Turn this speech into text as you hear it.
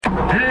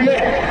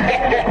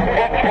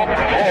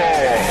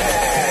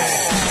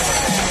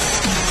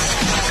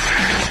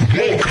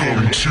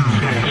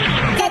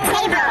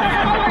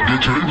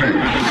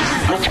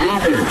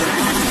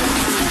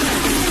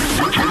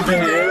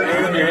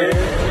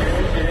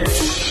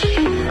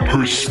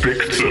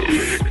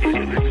Perspective.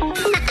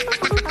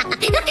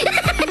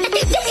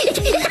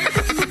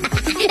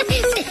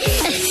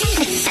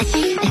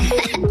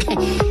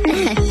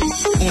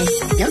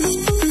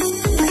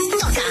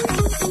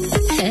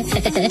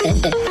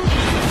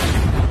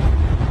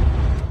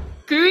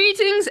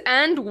 Greetings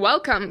and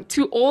welcome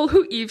to all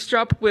who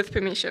eavesdrop with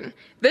permission.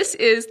 This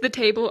is the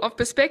Table of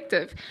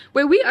Perspective,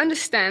 where we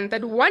understand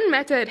that one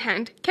matter at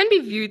hand can be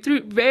viewed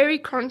through very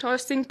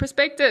contrasting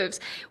perspectives.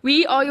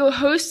 We are your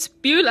hosts,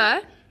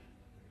 Beulah,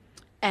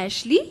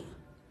 Ashley,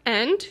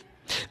 and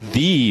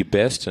The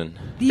Beston.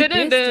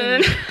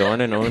 Dun-dun-dun. The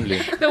one and only.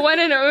 The one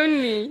and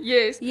only,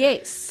 yes.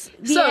 Yes,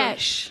 the So-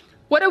 Ash.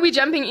 What are we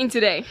jumping in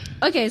today?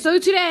 Okay, so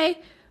today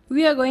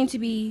we are going to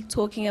be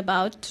talking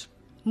about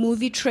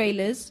movie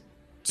trailers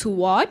to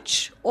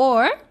watch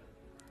or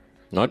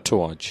Not to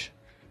watch.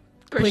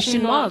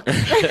 question mark.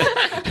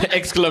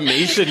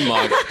 Exclamation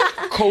mark.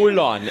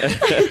 Colon.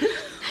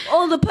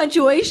 All the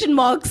punctuation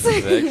marks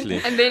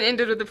Exactly. And then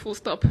ended with a full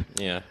stop.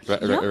 Yeah,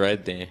 Yeah.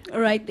 right there.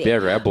 right there.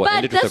 Bare rebel. But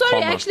Ended with that's a what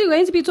we're comma. actually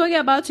going to be talking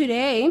about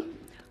today.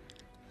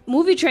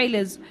 Movie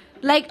trailers.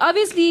 Like,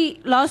 obviously,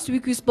 last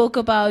week we spoke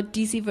about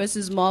DC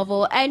versus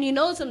Marvel. And,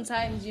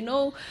 sometimes,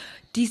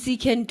 DC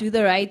can do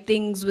the right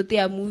things with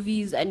their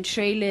movies and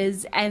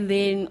trailers. And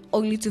then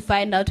only to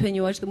find out when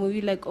you watch the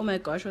movie, like, oh my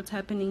gosh, what's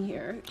happening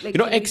here? Like,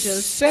 let me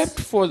Except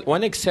for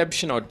one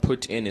exception I would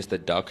put in is The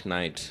Dark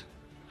Knight.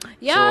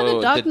 Yeah, So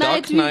The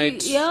Dark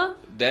Knight. Yeah.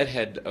 That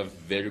had a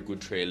very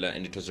good trailer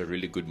and it was a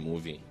really good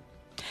movie.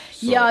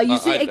 So Yeah, you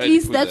see, I'd at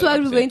least put that's that what up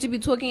we're there. going to be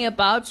talking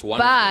about. It's one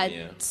of But,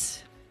 them,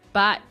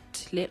 but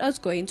let us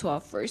go into our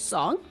first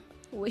song,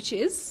 which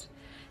is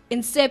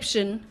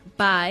Inception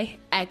by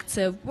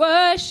Active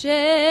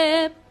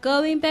Worship.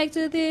 Going back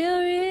to the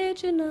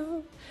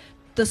original.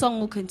 The song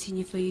will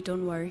continue for you,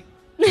 don't worry.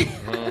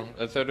 Oh,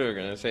 I thought we were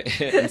going to say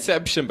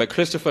Inception by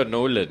Christopher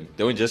Nolan.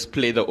 Don't just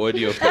play the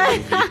audio of the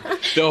movie.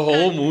 The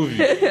whole movie.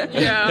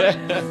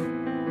 Yeah.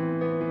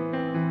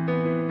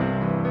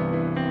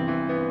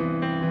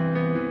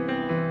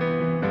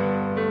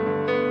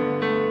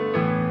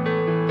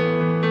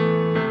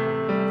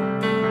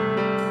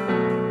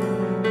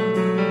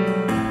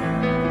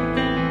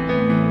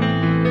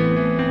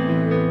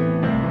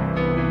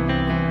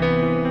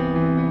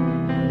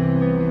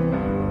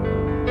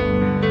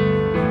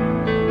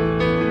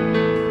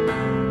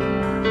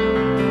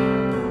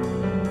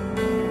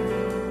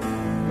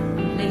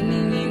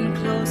 Leaning in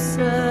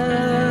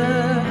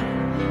closer,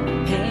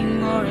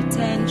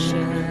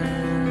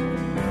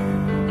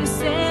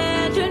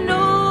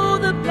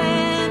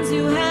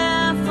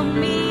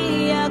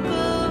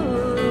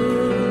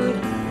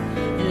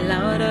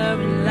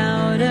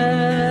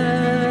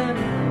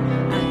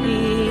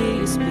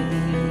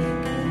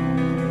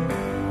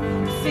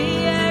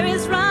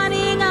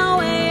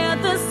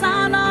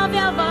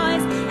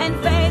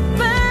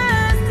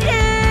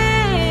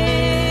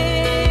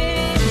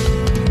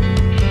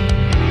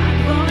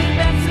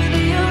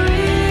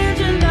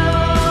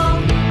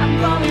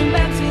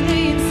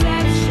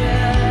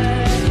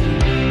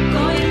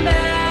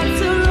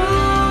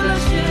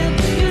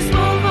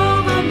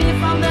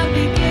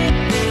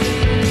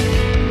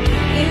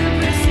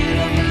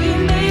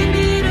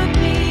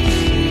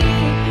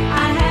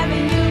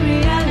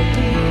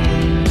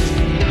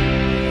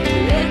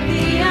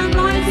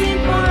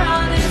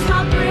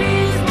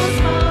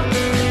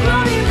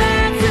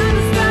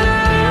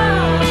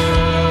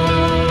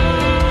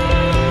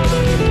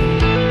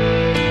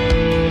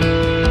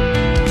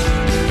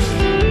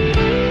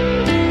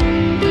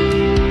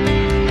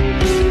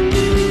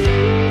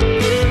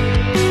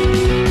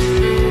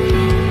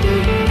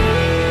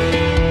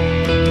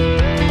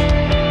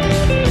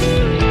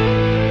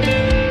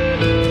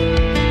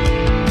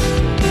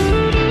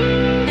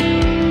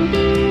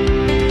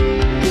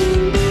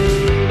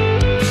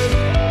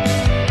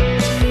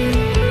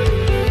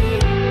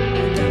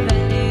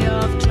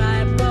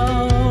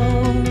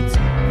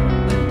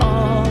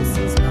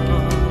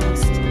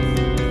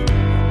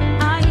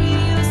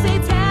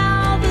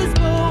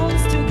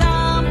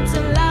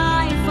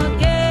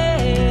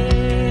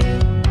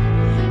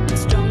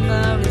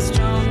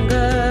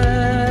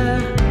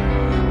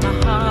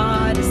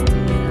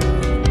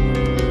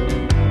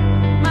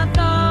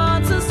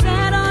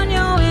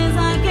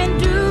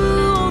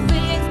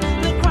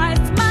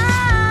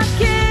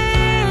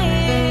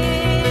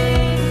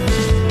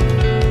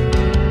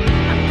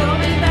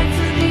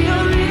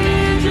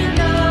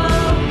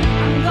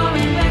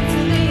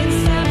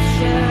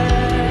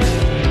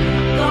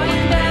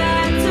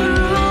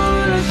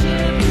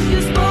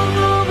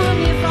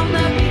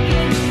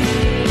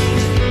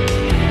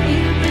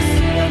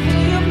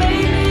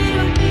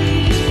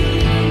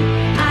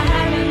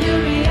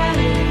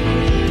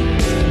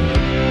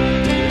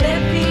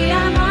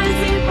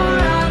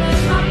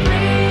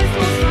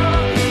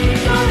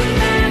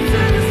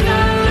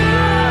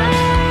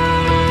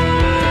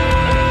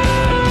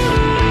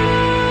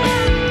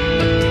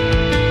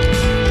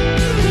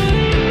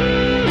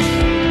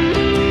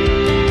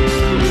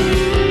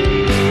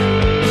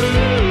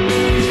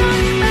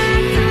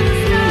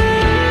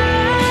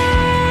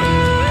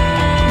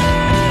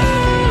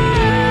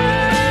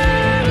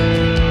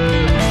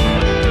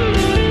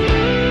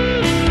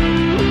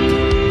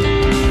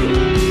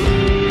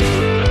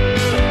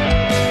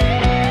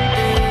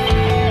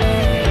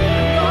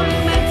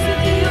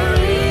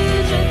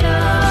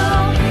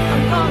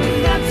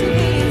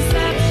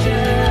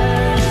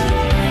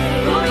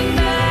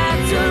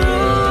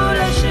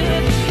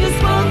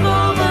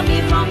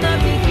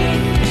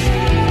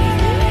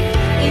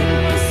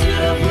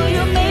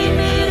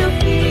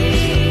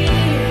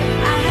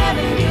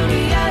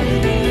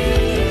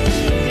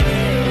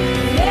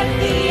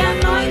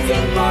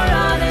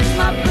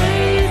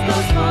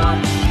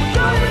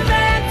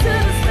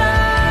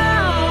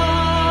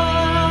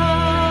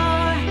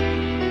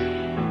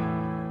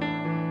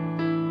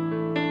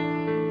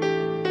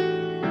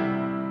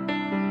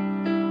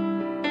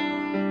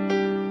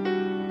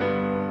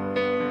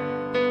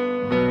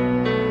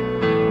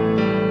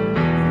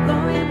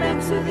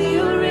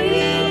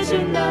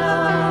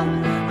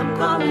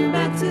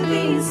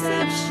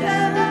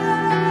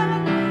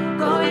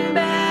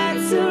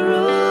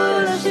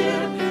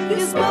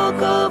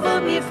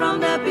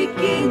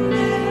 thinking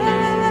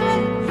that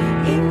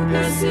in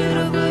pursuit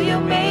of who you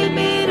made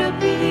me to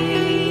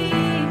be,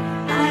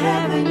 I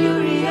have a new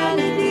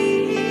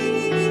reality.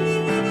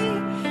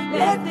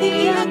 Let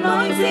the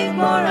anointing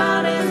pour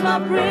out as my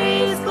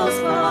praise goes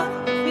forth.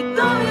 With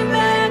glory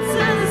back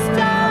to the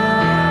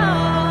start.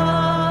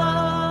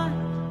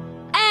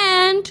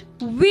 And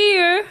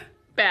we're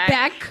Back.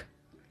 back.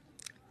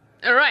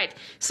 All right.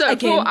 So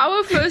Again. for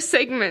our first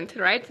segment,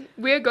 right,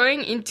 we're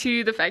going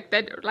into the fact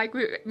that, like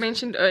we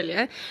mentioned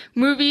earlier,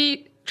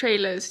 movie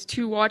trailers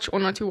to watch or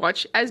not to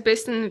watch. As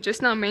Beston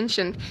just now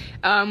mentioned,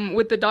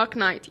 with The Dark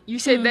Knight, you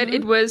said that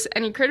it was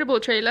an incredible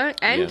trailer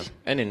and Yeah,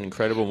 and an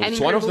incredible movie. An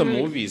It's one of the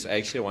incredible movie. movies I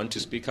actually want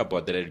to speak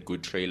about that had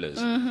good trailers.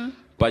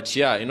 But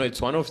yeah, it's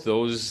one of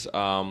those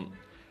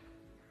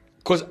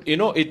because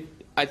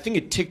I think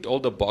it ticked all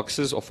the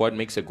boxes of what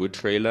makes a good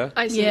trailer.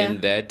 I see. Yeah.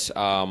 In that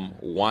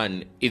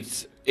one,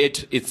 it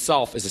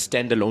itself as a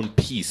standalone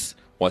piece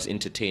was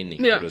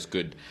entertaining. Yeah. It was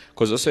good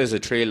because also as a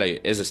trailer,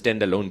 as a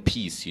standalone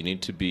piece, you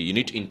need to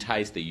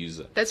entice the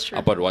user. That's true.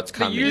 About what's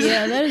coming. user.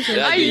 Yeah, that is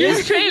Yeah, I the use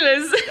user-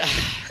 trailers.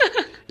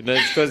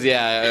 it's because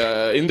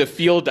in the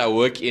field I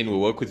work in, we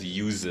work with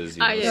users,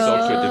 yes.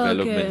 software Oh,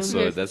 development. okay. So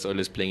Yes. that's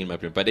always playing in my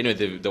brain. But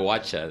anyway, the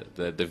watcher,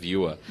 the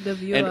viewer, The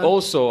viewer. and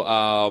also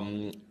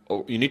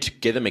you need to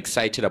get them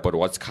excited about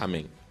what's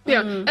coming.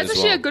 Yeah, that's As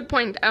actually well. a good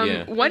point.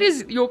 Yeah. What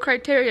is your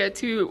criteria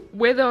to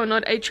whether or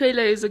not a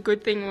trailer is a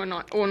good thing or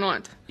not?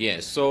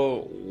 Yeah.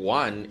 So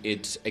one,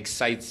 it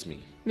excites me.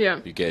 Yeah.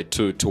 You get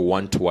to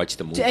want to watch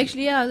the movie. To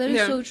actually, yeah, that is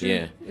Yeah. so true.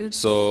 Yeah. It's-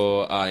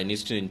 So it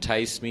needs to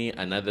entice me.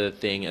 Another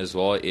thing as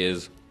well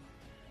is,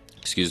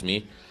 excuse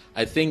me,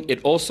 I think it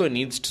also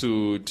needs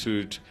to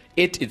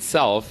it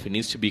itself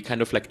needs to be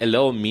kind of like a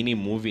little mini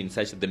movie in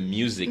such that the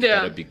music Yeah.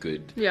 gotta be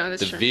good. Yeah,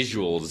 that's the true.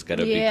 visuals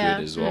gotta be yeah,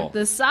 good as well.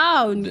 the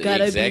sound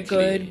gotta Exactly,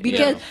 be good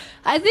because yeah.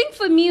 I think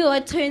for me,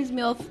 what turns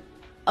me off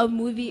a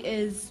movie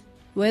is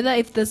whether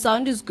if the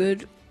sound is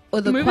good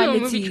or the Movie quality.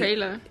 or movie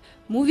trailer?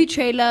 Movie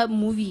trailer,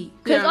 movie.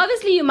 Because Yeah.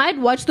 obviously you might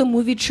watch the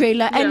movie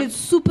trailer and Yeah. it's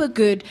super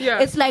good. Yeah.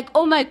 It's like,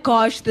 oh my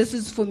gosh, this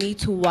is for me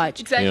to watch.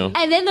 Exactly. Yeah.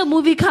 And then the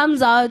movie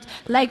comes out,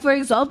 like for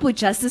example,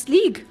 Justice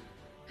League.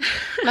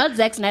 Not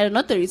Zack Snyder,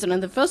 not the recent one,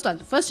 the first one,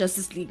 the first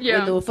Justice League, Yeah.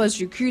 when they were first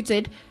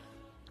recruited.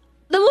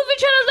 The movie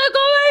trailer's like,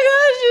 oh my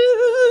gosh, this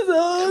is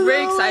so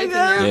Very exciting,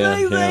 I'm yeah. so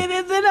Yeah,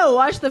 excited. Then I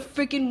watched the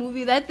freaking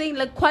movie. That thing,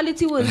 like,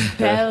 quality was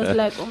bad. I was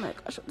like, oh my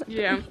gosh. What's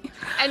Yeah. happening?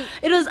 And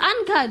It was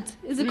uncut.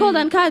 Is it called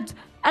uncut?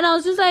 And I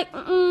was just like,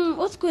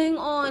 what's going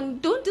on?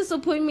 Don't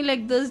disappoint me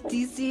like this,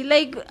 DC.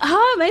 Like,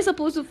 how am I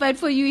supposed to fight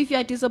for you if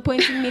you're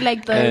disappointing me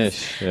like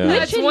this? Yeah.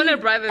 That's Warner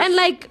Brothers. And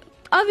like,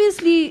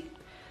 obviously,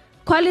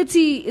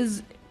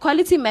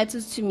 quality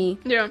matters to me.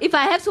 Yeah. If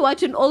I have to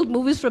watch an old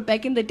movies from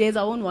back in the days,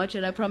 I won't watch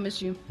it. I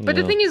promise you. But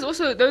the thing is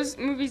also, those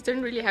movies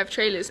didn't really have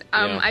trailers.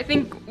 Yeah. I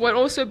think what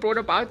also brought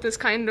about this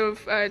kind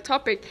of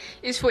topic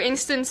is, for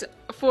instance,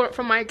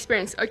 from my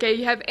experience, okay,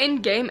 you have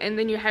Endgame and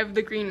then you have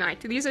The Green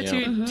Knight. These are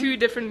Yeah. two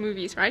different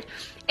movies, right?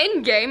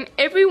 Endgame,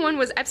 everyone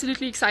was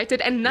absolutely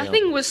excited and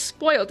nothing was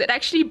spoiled. It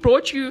actually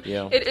brought you...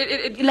 Yeah.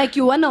 It Like,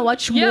 you want to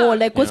watch Yeah. more.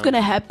 Like, what's Yeah. going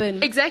to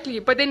happen? Exactly.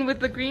 But then with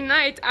The Green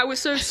Knight, I was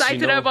so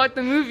excited know- about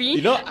the movie.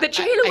 The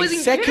trailer was I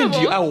second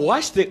incredible. you. I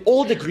watched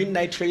all the Green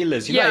Knight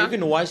trailers. I Yeah.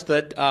 even watched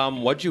that.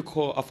 What do you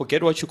call? I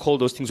forget what you call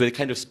those things where they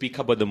kind of speak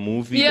about the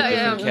movie, Yeah, the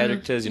different yeah.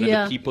 characters.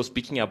 Yeah. The people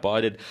speaking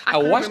about it. I I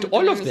can't watched remember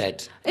all the of names.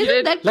 that. Isn't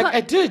did? that Like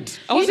I did.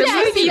 I was Usually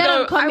I amazing, see that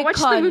though. on Comic I watched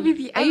the Con. movie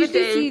the I other used to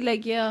day. see,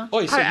 like, yeah.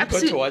 Oh, so you got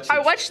to watch it. I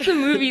watched the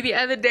movie the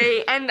other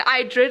day and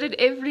I dreaded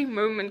every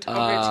moment of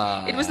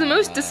it. It was the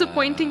most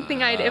disappointing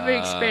thing I'd ever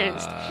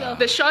experienced.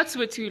 The shots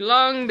were too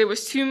long, there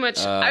was too much.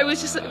 It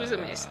was a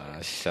mess.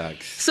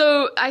 Shucks.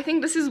 So I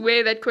think this is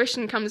where that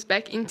question comes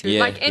back into.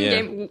 Yeah, like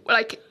Endgame,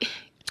 like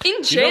in You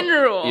know-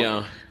 general,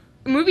 yeah.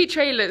 movie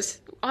trailers,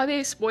 are they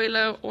a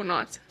spoiler or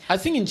not? I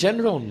think in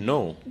general,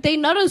 no. They're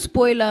not a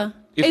spoiler.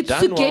 If It's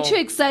done to get well- you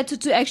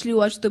excited to actually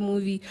watch the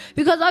movie.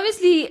 Because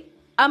obviously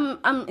I'm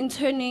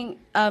interning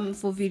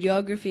for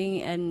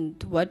videography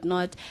and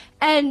whatnot.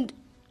 And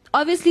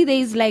obviously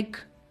there's like,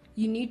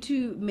 you need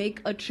to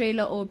make a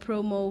trailer or a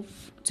promo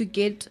to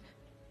get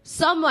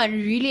someone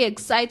really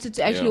excited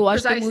to actually Yeah.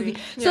 watch Precisely, the movie.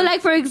 yeah. So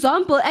like, for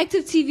example,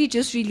 Active TV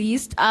just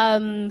released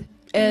Amnesiacs.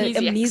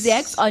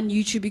 Amnesiacs on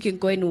YouTube. You can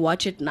go and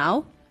watch it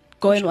now.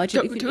 Go and watch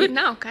it. If you- Do it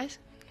now, guys.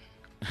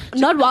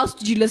 not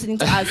whilst you're listening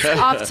to us,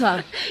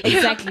 after.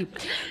 Exactly.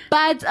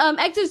 But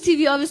Active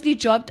TV obviously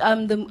dropped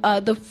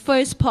the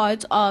first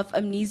part of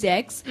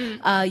Amnesiacs.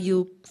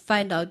 You'll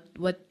find out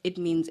what it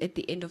means at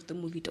the end of the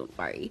movie, don't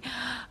worry.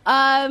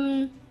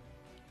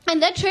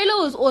 And that trailer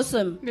was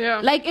awesome. Yeah.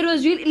 Like, it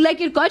was really,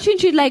 like, it got you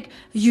into, like,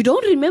 you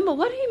don't remember?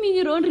 What do you mean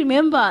you don't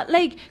remember?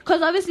 Like,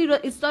 because obviously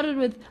it started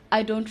with,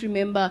 I don't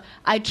remember,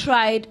 I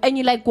tried, and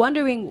you're, like,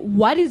 wondering,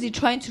 what is he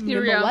trying to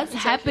remember? Yeah, What's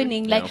exactly.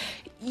 happening? Like, Yeah.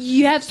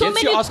 you have so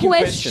Gets you many asking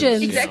questions.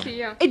 questions. Exactly,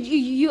 yeah.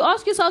 You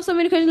ask yourself so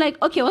many questions, like,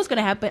 okay, what's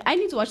gonna happen? I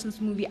need to watch this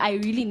movie. I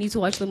really need to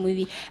watch the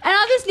movie. And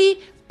obviously,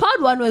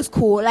 part one was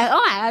cool. Like,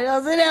 oh my god, I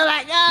was in there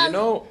like,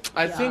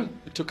 I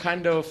think to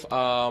kind of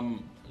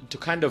to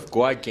kind of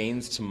go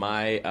against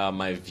my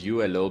my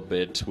view a little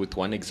bit with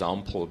one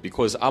example,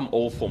 because I'm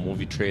all for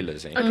movie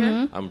trailers.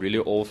 I'm really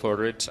all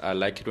for it. I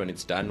like it when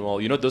it's done well.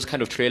 You know, those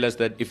kind of trailers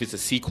that if it's a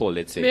sequel,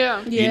 let's say,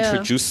 Yeah. you Yeah.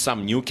 introduce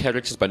some new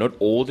characters, but not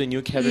all the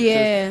new characters.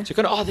 Yeah. So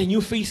you're kind of, the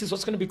new faces,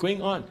 what's going to be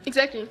going on?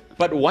 Exactly.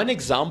 But one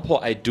example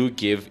I do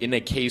give in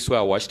a case where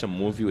I watched a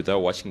movie without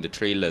watching the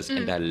trailers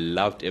and I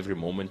loved every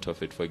moment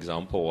of it, for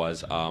example,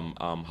 was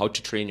How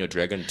to Train Your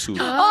Dragon 2.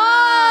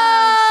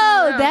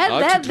 Oh, that How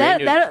that to Train that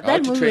Your- that, How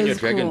that to movie Train Your is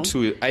Dragon cool.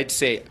 2,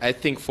 I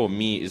think for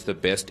me is the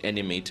best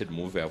animated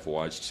movie I've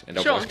watched, and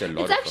I've Sure. watched a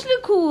lot It's of actually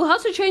cool. How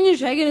to Train Your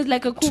Dragon is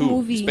like a cool them.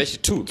 movie. Especially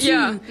 2.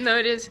 Yeah. No,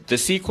 it is. The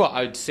sequel,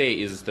 I would say,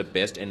 is the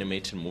best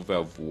animated movie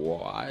I've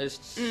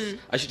watched.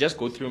 I should just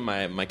go through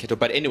my catalog.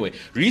 But anyway,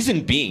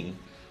 reason being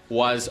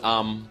was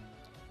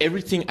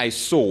everything I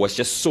saw was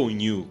just so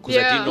new because I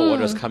Yeah. didn't know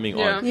what was coming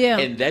on. Yeah.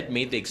 And that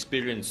made the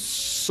experience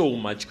so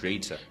much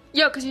greater.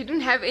 Yeah, because you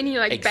didn't have any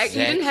like back.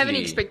 You didn't have any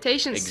Exactly.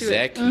 expectations to it.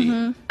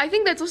 Exactly. I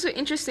think that's also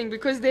interesting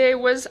because there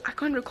was, I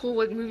can't recall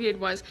what movie it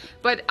was,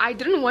 but I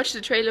didn't watch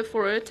the trailer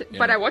for it,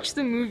 but Yeah. I watched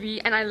the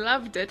movie and I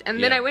loved it. And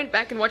then Yeah. I went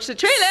back and watched the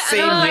trailer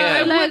Same and I was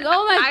here. Like,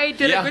 oh my- I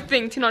did Yeah. a good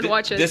thing to not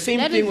watch it. The same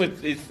That thing is-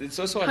 with it's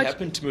also what How to-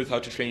 happened to me with How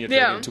to Train Your Yeah.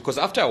 Dragon 2. Because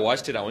after I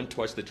watched it, I went to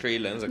watch the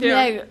trailer and I was like, Yeah.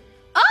 Like,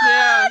 oh,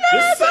 Yeah.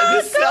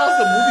 this sells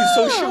the movie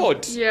so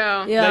short.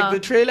 Yeah. Yeah. Like the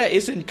trailer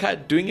isn't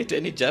doing it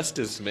any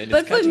justice, man. But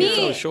It's for cutting it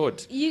so me,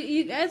 short.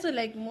 you guys are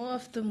like more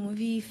of the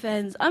movie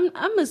fans. I'm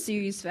a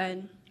series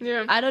fan.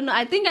 Yeah. I don't know.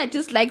 I think I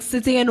just like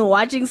sitting and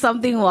watching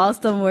something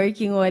whilst I'm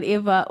working or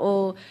whatever.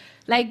 Or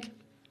like,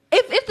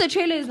 if the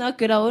trailer is not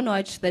good, I won't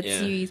watch that Yeah.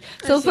 series.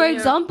 So see, for yeah.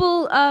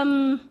 example,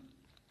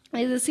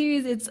 there's a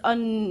series. It's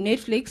on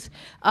Netflix.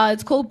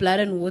 It's called Blood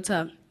and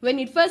Water. When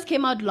it first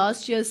came out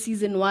last year,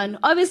 season 1,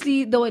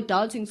 obviously they were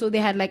doubting, so they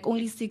had like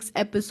only 6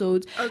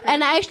 episodes. Okay.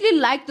 And I actually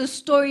liked the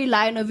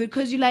storyline of it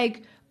because you're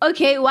like,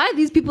 okay, why are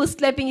these people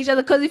slapping each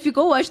other? Because if you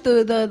go watch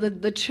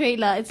the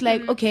trailer, it's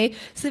like, okay,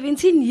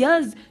 17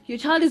 years, your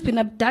child has been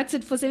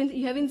abducted for 17,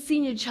 you haven't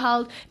seen your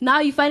child. Now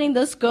you're finding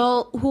this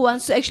girl who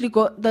wants to actually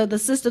go, the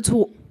sister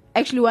to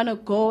actually want to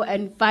go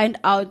and find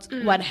out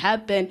what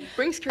happened.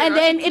 Brings And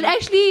then curiosity. it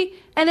actually,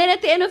 and then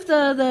at the end of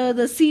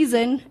the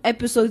season,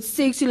 episode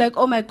 6, you're like,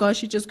 oh my gosh,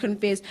 she just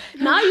confessed.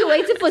 Now you're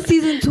waiting for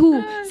season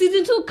 2.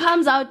 Season 2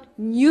 comes out,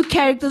 new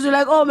characters. You're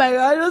like, oh my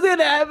god, what's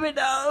gonna happen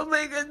now? Oh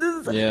my god,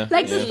 this is Yeah,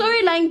 like the yeah.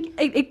 storyline.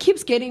 It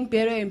keeps getting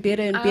better and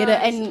better and better.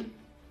 I And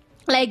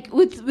like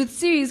with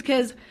series,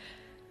 because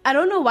I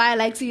don't know why I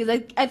like series.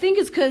 I think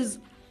it's because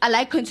I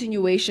like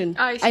continuation.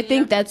 I see,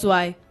 think yeah. that's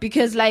why.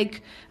 Because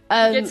like.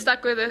 You get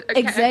stuck with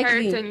a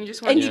character and you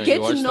just want and to you Yeah, get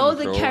you watch to know them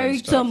the grow and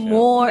character stuff, yeah.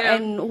 more Yeah.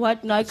 and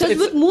whatnot. So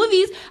Because it's-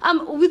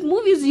 with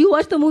movies, you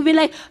watch the movie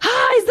like,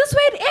 is this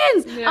where it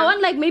ends? Yeah. I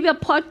want like maybe a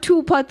part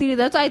 2, part 3.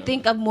 That's why I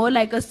think I'm more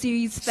like a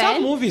series fan.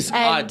 Some movies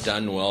are And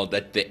done well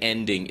that the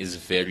ending is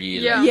very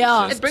Yeah. like,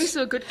 Yeah. just- It brings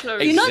to a good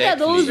close. You know that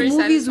those Exactly. Very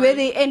movies where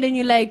satisfying. they end and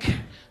you're like,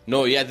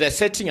 No, yeah, they're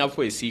setting up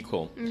for a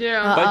sequel.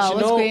 Yeah. But you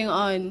what's know, going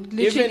on?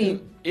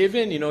 Literally.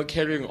 Even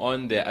carrying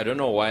on there, I don't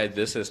know why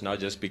this has now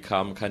just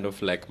become kind of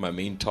like my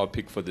main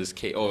topic for this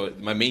case or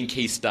my main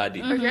case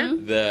study. Okay.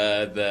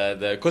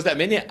 The because there are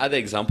many other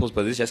examples,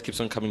 but this just keeps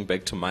on coming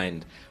back to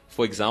mind.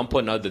 For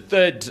example, now the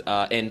third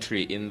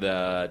entry in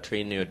the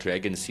Train Your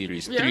Dragon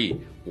series Yeah. 3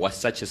 was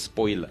such a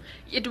spoiler.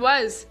 It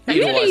was. It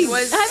Really? It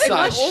was I haven't such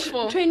watched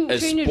awful. Train A Your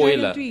Dragon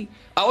spoiler. 3.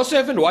 I also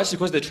haven't watched it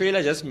because the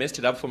trailer just messed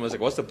it up for me. I was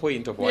like, what's the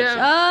point of watching?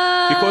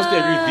 Yeah. Because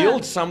they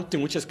revealed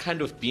something which has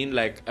kind of been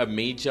like a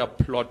major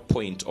plot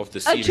point of the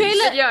A series.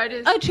 trailer. Yeah, it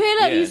is. A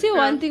trailer. Yeah. You see Yeah.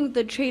 one thing with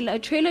the trailer. A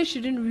trailer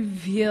shouldn't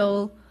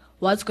reveal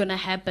what's gonna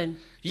happen.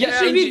 Yeah, It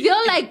should and you- reveal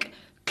like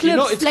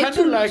clips, it's like kind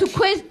of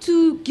like-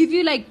 to give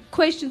you like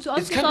questions, to It's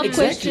answer kind some of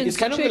exactly. questions. It's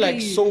kind of trigger like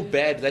you. so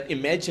bad that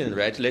imagine,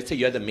 right? Let's say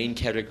you're the main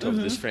character of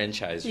this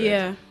franchise, right?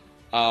 Yeah.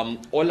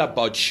 All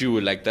about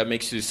you, like that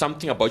makes you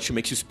something about you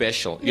makes you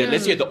special. Yeah,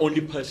 let's say you're the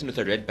only person with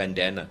a red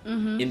bandana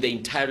in the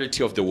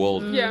entirety of the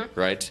world, Yeah.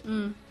 right?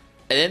 And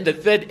then the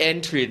third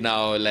entry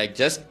now, like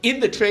just in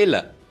the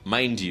trailer,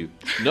 mind you,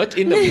 not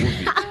in the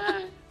movie.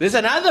 There's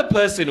another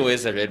person who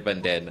has a red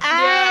bandana.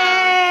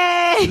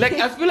 Hey! Like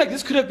I feel like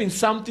this could have been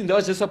something that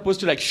was just supposed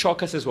to like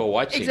shock us as we're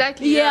watching.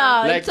 Exactly.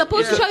 Yeah, Like, it's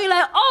supposed to yeah. show you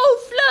like,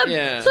 oh flip.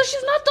 Yeah. So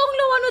she's not the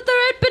only one with the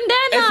red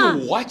As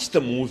bandana. you watch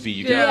the movie,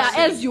 you Yeah. can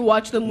Yeah, as you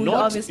watch the movie, not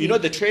obviously.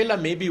 the trailer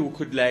maybe we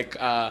could like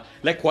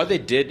what they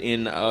did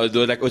in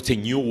it's a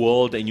new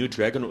world, a new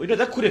dragon,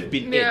 that could have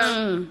been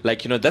Yeah. it,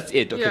 like that's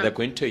it. Okay, Yeah. they're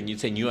going to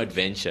it's a new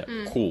adventure,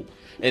 cool.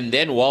 And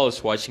then while I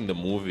was watching the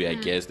movie, I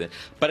guess then,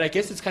 but I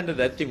guess it's kind of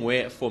that thing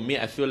where for me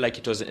I feel like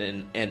it was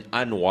an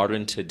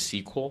unwarranted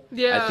sequel.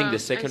 Yeah, I think the I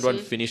second one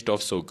see. finished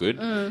off so good,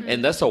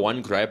 and that's the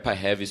one gripe I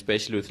have,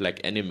 especially with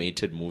like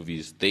animated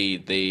movies.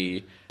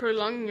 They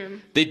Prolonging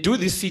him. they do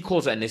these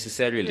sequels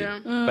unnecessarily, Yeah.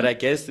 but I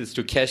guess it's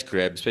to cash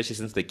grab, especially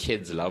since the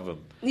kids love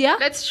them. yeah.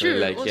 That's true.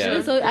 Like, also.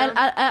 yeah. So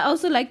I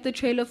also like the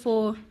trailer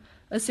for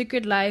A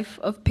Secret Life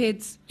of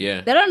Pets.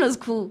 Yeah. That one was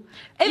cool.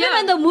 Even Yeah.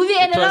 when the movie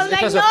ended, I was it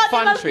like, was a no,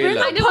 fun they must bring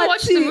trailer. a I never part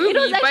watched two. the movie, It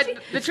was but actually,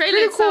 the trailer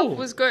pretty itself cool.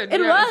 was good.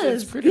 it Yeah. was.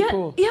 it's pretty yeah,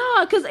 cool. Yeah,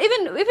 because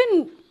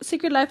even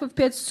Secret Life of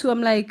Pets 2,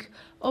 I'm like,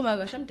 oh my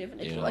gosh, I'm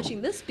definitely Yeah.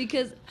 watching this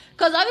because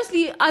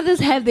obviously others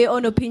have their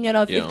own opinion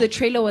of Yeah. if the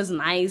trailer was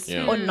nice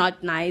Yeah. or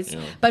not nice. Yeah.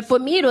 But for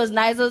me, it was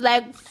nice. I was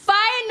like,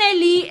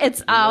 finally,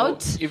 it's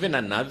out. Even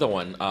another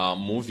one,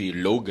 movie,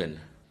 Logan,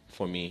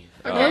 for me.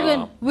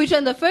 Logan, which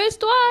one? The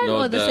first one No,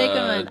 or the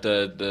second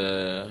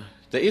one?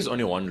 There is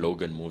only one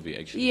Logan movie,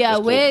 actually. Yeah,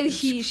 Just where called-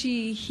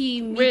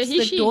 he Where meets he,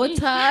 the she. daughter.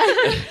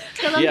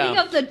 Because I'm Yeah. thinking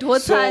of the daughter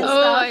So- and Oh,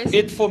 stuff. I see.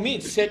 It for me,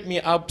 it set me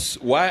up.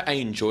 Why I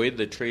enjoyed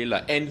the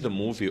trailer and the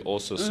movie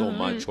also so Mm-hmm.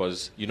 much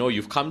was,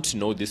 you've come to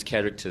know these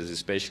characters,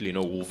 especially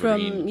Wolverine.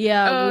 From Oh,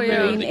 yeah.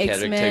 Wolverine, The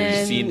character, X-Men.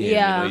 you've seen him.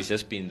 Yeah. He's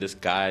just been this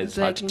guy. It's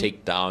hard to Exactly.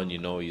 take down.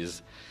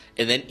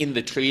 And then in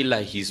the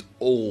trailer, he's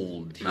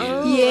old. Oh.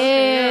 And then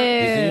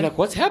you're Yeah. like,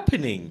 what's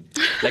happening?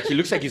 Like he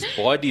looks like his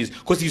body's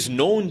because he's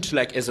known to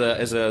like as a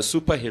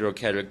superhero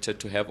character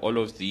to have all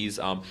of these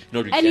And he's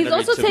also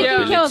regenerative taking care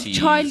of abilities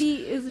Charlie.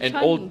 Is it and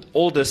Charlie?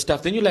 all the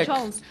stuff. Then you're like,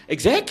 Charles.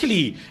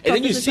 exactly. And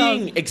then you're Professor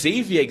seeing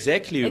Xavier,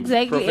 exactly.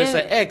 Exactly, Professor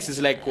yeah. X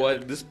is like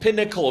what this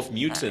pinnacle of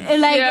mutants.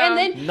 Like, Yeah. and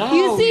then Now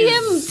you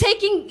he's-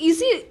 you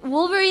see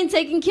Wolverine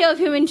taking care of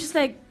him, and just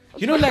like,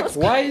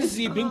 Why is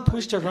he being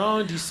pushed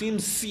around? He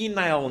seems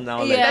senile now.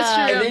 Like, Yeah. That's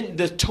true. And then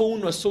the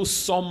tone was so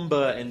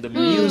somber, and the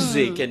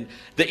music and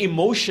the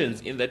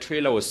emotions in the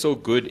trailer was so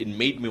good. It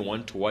made me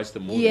want to watch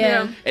the movie.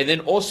 Yeah. And then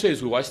also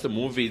as we watched the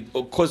movie,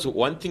 because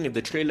one thing in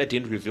the trailer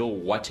didn't reveal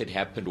what had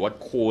happened, what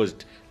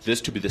caused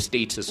this to be the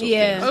status of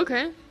Yeah. things.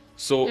 Okay.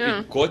 So Yeah.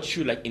 it got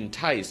you like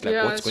enticed, like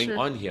Yeah, what's that's going true.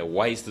 on here?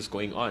 Why is this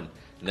going on?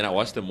 And then I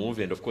watched the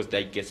movie, and of course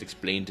that gets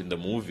explained in the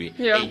movie.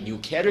 Yeah. And new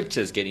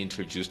characters get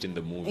introduced in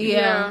the movie.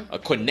 Yeah.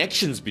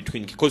 Connections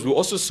between, because we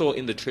also saw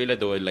in the trailer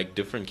there were like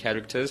different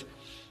characters,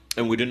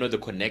 and we didn't know the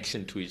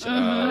connection to each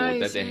I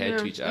that they see, had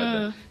to yeah. each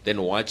other. Then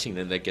watching,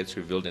 then that gets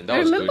revealed, and that I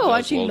was remember good. That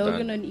was watching well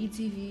Logan done. on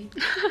ETV.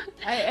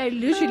 I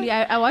literally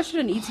I watched it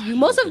on ETV.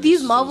 Most of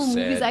these so Marvel sad.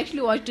 movies I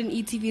actually watched on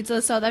ETV. It's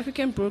a South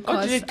African Oh,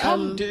 broadcast. did it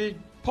come? Did it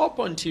pop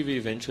on TV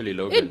eventually,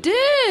 Logan? It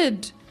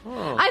did.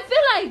 Oh. I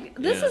feel like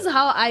this Yeah. is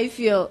how I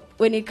feel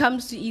when it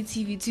comes to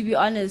ETV, to be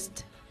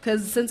honest.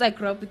 Because since I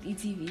grew up with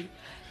ETV,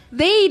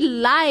 they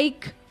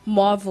like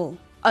Marvel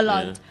a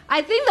lot. Yeah.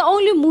 I think the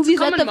only movies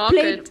that Common they've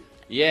played. market.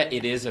 Yeah,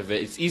 it is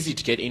it's easy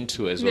to get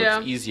into as well. Yeah.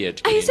 It's easier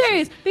to. Are get you into.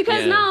 serious?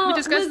 Because Yeah. now We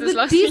discussed with, this with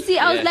last DC, week.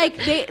 I was Yeah.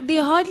 like, they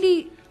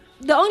hardly.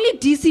 The only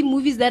DC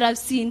movies that I've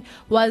seen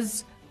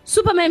was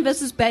Superman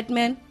versus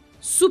Batman,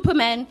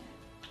 Superman,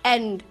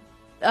 and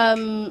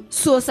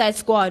Suicide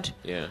Squad.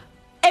 Yeah.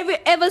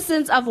 Ever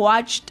since I've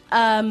watched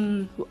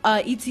the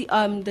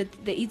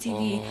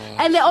ETV, Oh,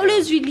 and they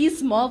always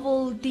release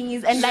Marvel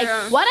things, and like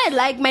Yeah. what I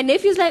like, my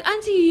nephew's like,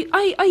 Auntie,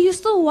 are you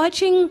still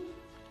watching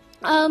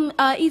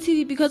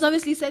ETV? Because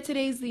obviously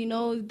Saturdays,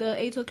 the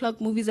 8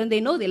 o'clock movies, and they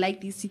know they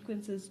like these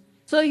sequences.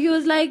 So he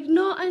was like,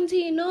 no,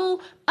 Auntie,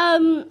 no,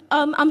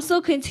 I'm still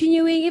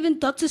continuing, even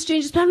Doctor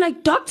Strange. But I'm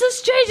like, Doctor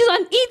Strange is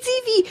on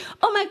ETV.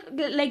 Oh my,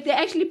 like they're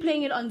actually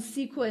playing it on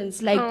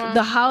sequence, like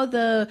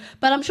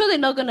but I'm sure they're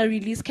not gonna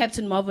release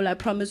Captain Marvel, I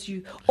promise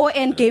you, or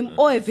Endgame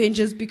or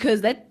Avengers,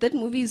 because that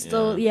movie is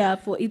still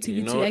for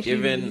ETV to actually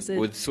even release it.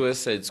 with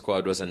Suicide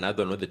Squad was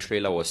another one where the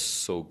trailer was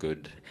so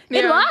good.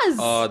 It Yeah. was.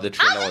 Oh, the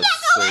trailer was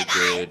so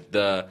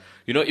good.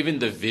 Even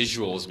the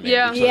visuals, man.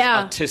 Yeah. It was Yeah.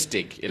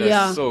 artistic. It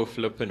Yeah. was so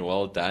flippin'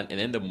 well done. And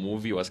then the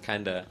movie was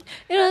kind of...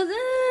 It was,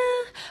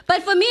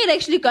 but for me, it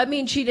actually got me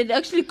intrigued. It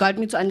actually got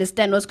me to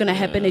understand what's going to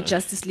happen at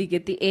Justice League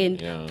at the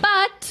end. Yeah.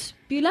 But,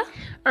 Bula?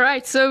 All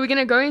right, so we're going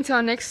to go into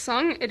our next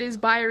song. It is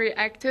by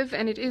Reactive,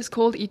 and it is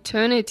called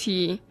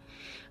Eternity.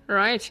 All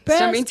right, let's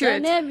jump into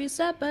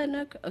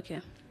it.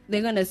 Okay.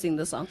 They're going to sing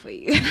the song for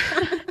you.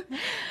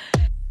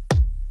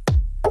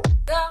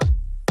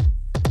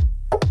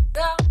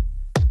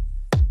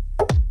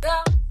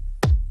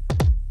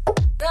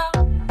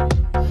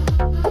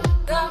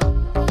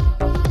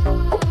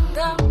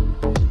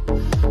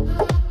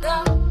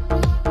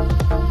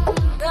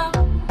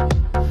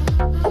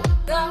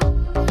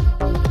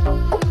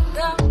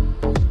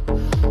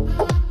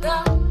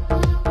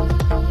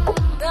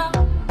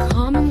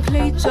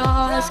 Commonplace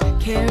jars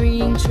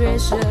carrying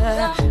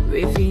treasure,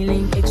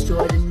 revealing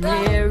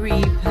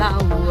extraordinary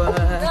power,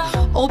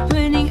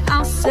 opening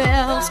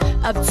ourselves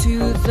up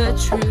to the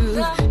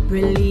truth,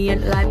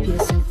 brilliant light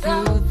piercing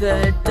through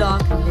the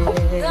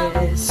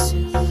darkness.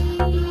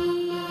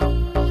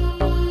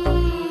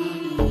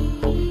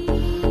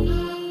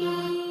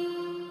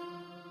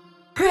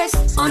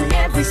 Pressed on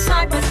every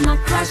side but not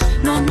crushed.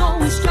 No,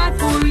 we strive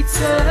for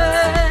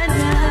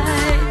eternity.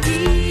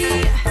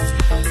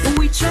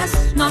 We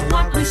trust not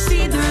what we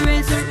see, the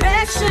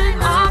resurrection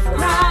of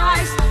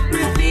Christ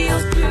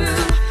revealed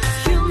through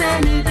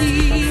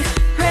humanity.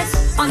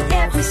 Pressed on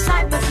every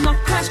side but not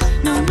crushed.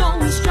 No,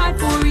 we strive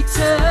for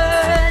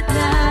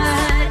eternity.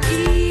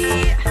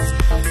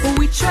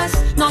 We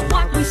trust not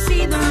what we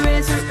see, the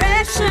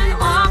resurrection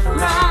of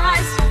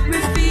Christ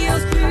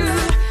revealed through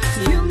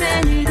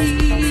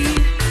humanity.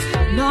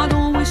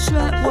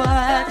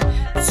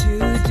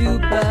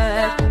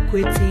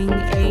 quitting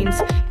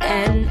aims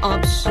an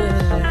option.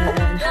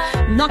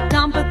 Knocked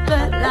down but the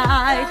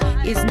light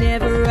is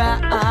never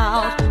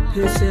out.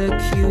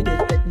 Persecuted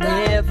but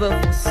never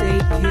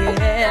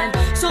forsaken.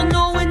 So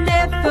no one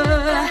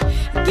ever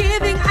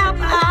giving up.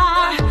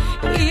 Our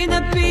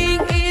inner being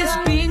is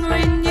being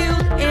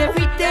renewed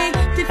every day.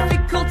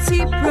 Difficulty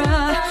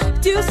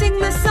producing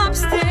the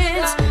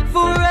substance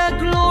for a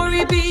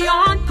glory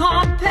beyond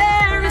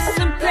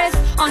comparison. Pressed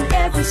on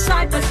every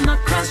side but not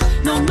crushed.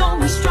 No,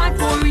 we strive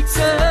for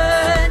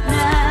eternity.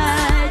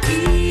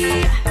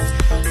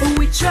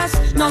 We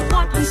trust not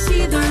what we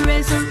see, the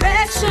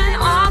resurrection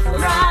of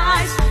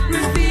Christ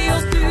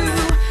revealed through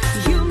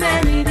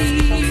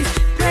humanity.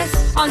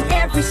 Pressed on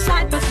every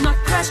side but not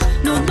crushed.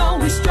 No,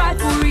 we strive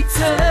for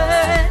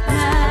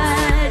eternity.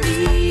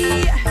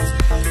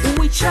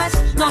 We trust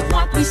not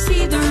what we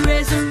see, the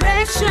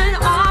resurrection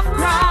of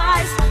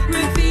Christ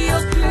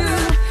revealed through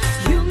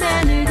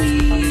humanity.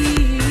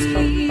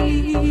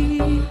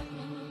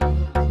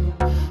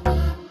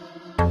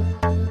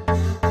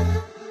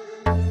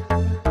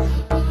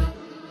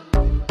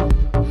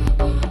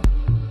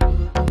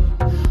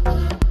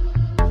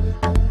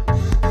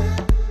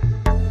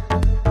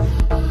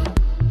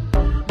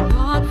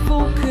 Not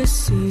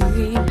focusing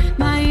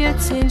my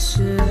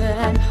attention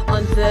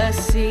on the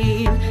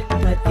seen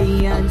but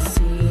the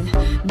unseen.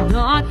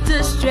 Not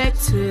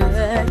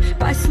distracted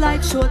by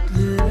slight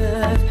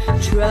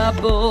short-lived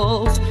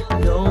troubles.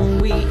 No,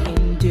 we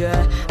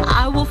endure.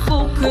 I will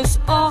focus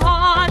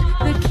on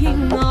the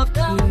King of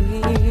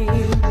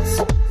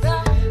Kings.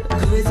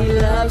 Cause he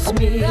loves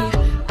me,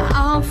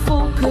 I'll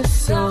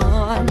focus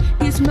on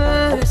his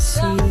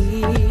mercies.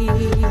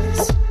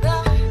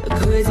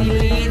 Cause he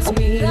leads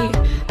me,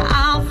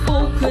 I'll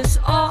focus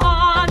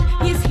on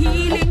his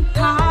healing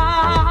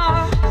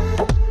power.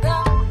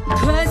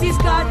 Cause he's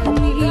got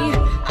me,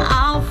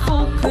 I'll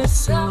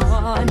focus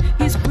on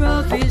his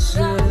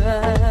provision.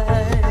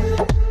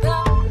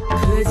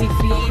 Cause he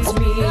feeds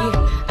me,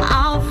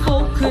 I'll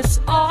focus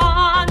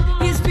on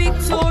his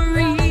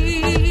victory.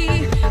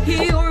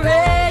 He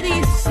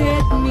already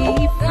set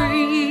me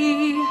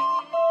free.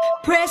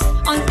 Pressed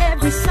on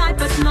every side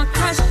but not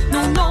crushed.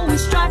 No, we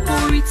strive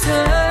for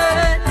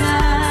eternity.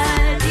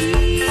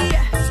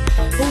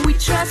 We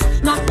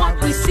trust not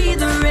what we see,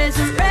 the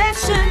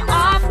resurrection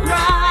of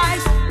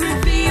Christ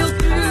revealed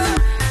through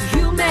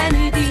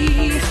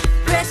humanity.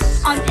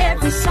 Pressed on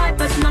every side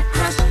but not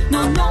crushed.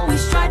 No, we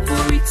strive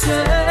for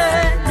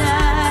eternity.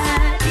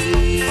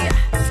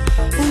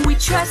 We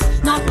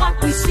trust not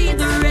what we see,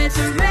 the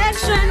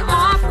resurrection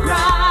of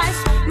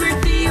Christ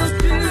revealed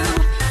through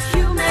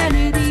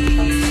humanity.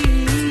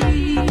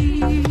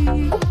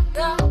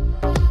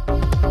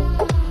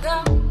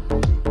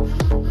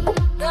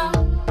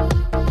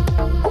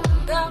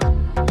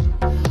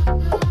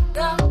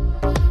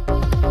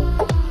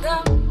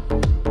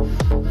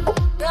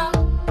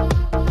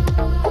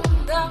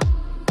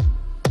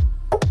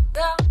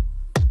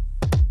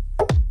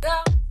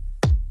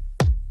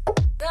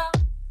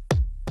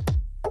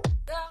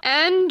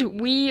 And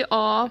we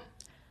are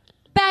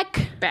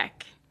Back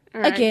back.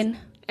 All right.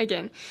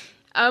 again.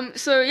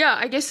 So yeah,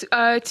 I guess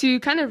to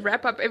kind of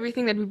wrap up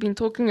everything that we've been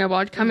talking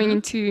about, coming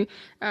into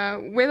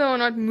whether or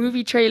not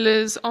movie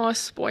trailers are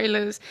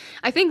spoilers,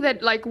 I think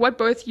that like what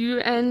both you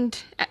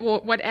and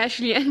what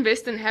Ashley and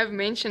Weston have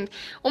mentioned,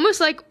 almost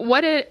like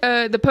what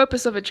the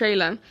purpose of a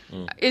trailer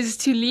is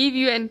to leave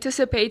you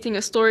anticipating a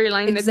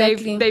storyline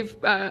Exactly.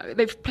 that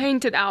they've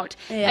painted out,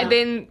 Yeah. and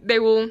then they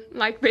will,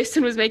 like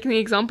Weston was making the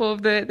example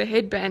of the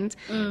headband,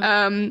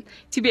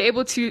 to be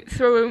able to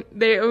throw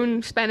their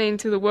own spanner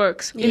into the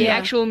works in the Yeah.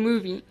 actual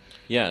movie.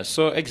 Yeah,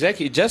 so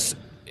exactly,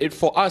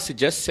 for us, it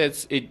just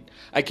sets it.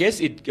 I guess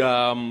it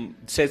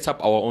sets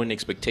up our own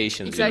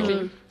expectations.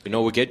 Exactly. You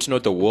know, we get to know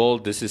the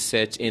world. This is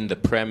set in the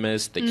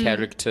premise, the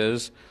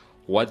characters,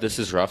 what this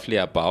is roughly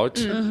about.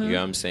 You know what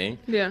I'm saying?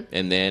 Yeah.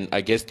 And then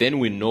I guess then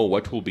we know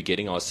what we'll be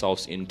getting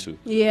ourselves into.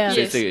 Yeah. So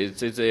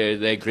Yes. it's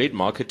a great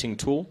marketing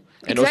tool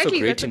and Exactly, also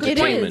great that's a good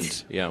point.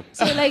 entertainment. Yeah.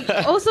 So like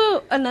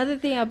also another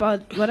thing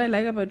about what I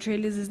like about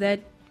trailers is that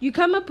you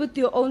come up with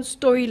your own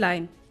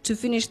storyline to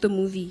finish the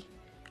movie.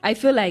 I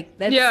feel like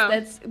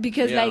that's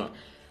because Yeah. like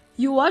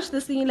you watch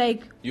this thing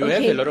like You have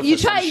okay, a lot of you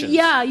try assumptions. you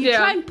Yeah.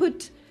 try and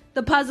put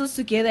the puzzles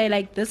together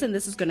like this and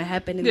this is gonna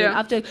happen and then Yeah.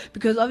 after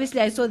because obviously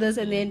I saw this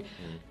and then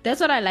that's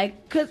what I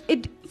like because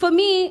it for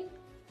me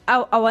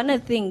I wanna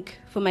think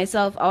for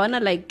myself I wanna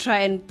like try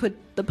and put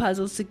the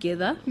puzzles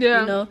together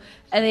Yeah. you know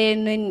and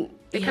then when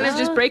They kind of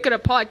just break it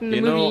apart in the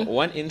You movie. know,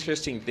 one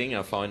interesting thing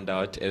I found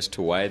out as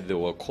to why they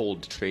were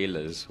called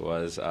trailers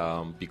was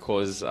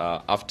because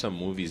after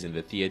movies in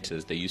the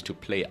theaters, they used to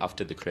play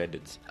after the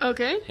credits.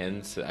 Okay.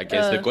 Hence, I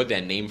guess they got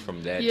their name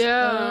from that.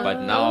 Yeah.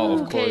 But now,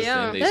 of Okay, course,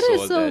 yeah. then they that saw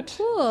is so that.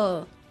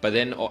 cool. But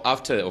then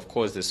after, of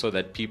course, they saw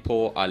that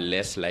people are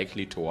less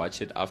likely to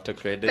watch it after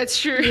credits. That's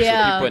true.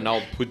 Yeah. So people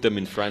now put them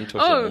in front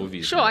of Oh, the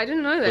movies. sure, I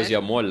didn't know that. Because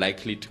you're more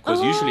likely to.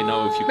 Because usually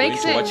now, if you're going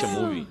Makes to watch a sense.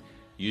 movie,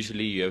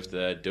 usually you have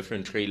the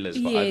different trailers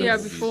for Yes. other Yeah,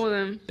 movies. before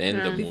them. Then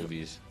Yeah. the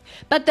movies.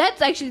 But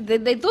that's actually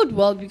they thought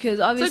well because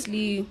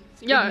obviously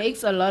yeah. it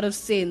makes a lot of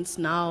sense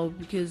now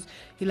because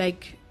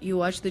you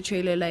watch the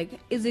trailer like,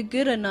 is it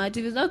good or not?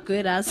 If it's not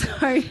good, I'm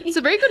sorry. It's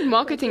a very good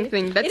marketing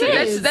thing. That's It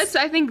is. that's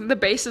I think the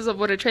basis of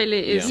what a trailer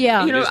is.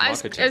 Yeah. You know, It is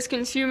as marketing.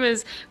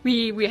 consumers,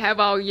 we have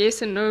our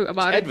yes and no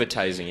about it.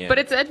 Advertising, yeah. But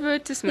it's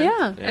advertisement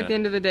Yeah. at the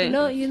end of the day.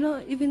 You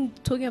know, even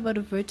talking about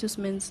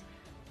advertisements,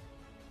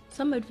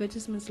 some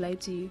advertisements lie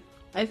to you.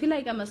 I feel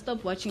like I must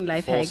stop watching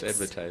life false hacks.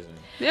 advertising.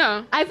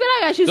 Yeah. I feel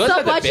like I should Those stop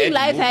are the watching bad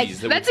life movies, hacks.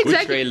 the That's good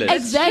exactly- trailers.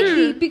 Exactly,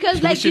 true. because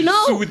We like should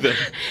sue them.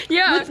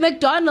 Yeah. with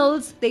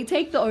McDonald's, they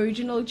take the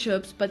original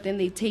chips, but then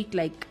they take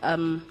like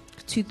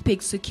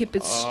toothpicks to keep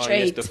it Oh, yes,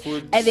 straight, the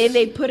food- and then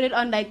they put it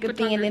on like a Put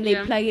thing, on and it, then they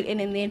yeah. plug it in,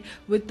 and then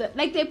with the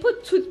they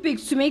put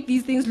toothpicks to make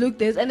these things look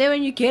this, and then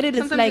when you get it, it's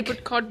Sometimes like they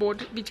put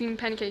cardboard between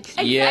pancakes.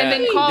 Yeah, And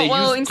then they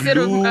well, use instead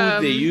of, glue,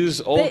 um, they use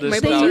all they-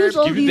 this they stuff use to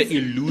all give you the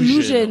these illusion.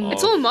 illusion. of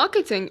It's all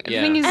marketing.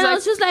 Yeah. The thing is and I like,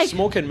 was just like,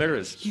 smoke and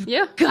mirrors.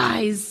 yeah.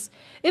 guys,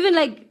 even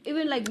like It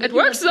making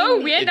works a though.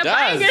 thing- We end It up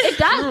buying does. it. It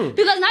does True.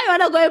 because now you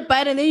wanna go and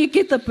buy it, and then you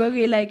get the burger,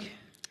 you're like.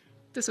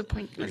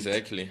 Disappointment.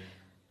 Exactly.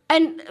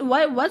 And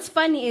what's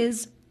funny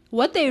is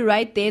what they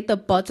write there at the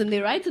bottom. They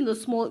write in the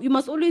small. You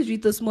must always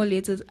read the small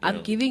letters.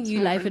 I'm giving you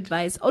Small life print.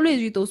 advice. Always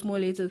read those small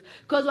letters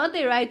because what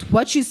they write,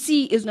 what you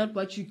see is not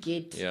what you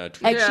get. Yeah,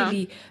 true.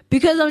 Actually,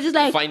 because I'm just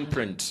like, Fine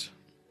print.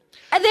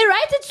 and they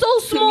write it so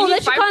small need that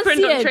you fine can't print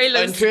see on it.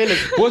 trailers. And trailers.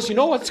 Boss, you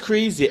know what's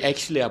crazy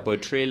actually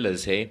about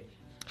trailers, hey?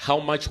 How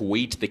much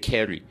weight they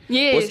carry.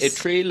 Yes. Boss, a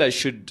trailer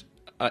should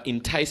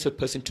entice a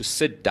person to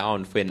sit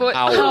down for an But,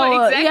 hour.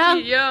 oh, exactly. yeah.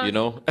 Yeah. You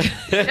know?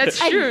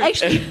 That's I true.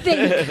 actually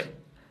think.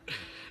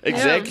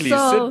 Exactly.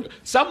 so-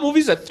 Some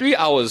movies are 3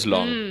 hours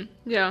long.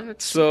 Yeah.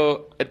 That's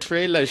So a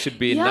trailer should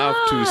be enough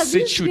to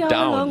sit you Long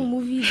down.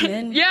 movies,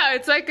 man. Yeah,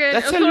 it's like an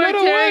That's a lot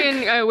of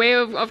authoritarian way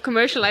of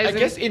commercializing. I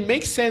guess it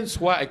makes sense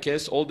why I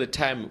guess all the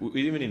time,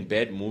 even in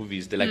bad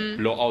movies, they like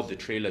blow out the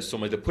trailers so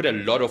much. They put a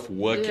lot of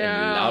work Yeah.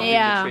 and love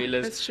Yeah, in the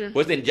trailers. that's true.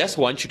 But they just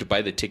want you to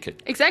buy the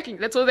ticket. Exactly.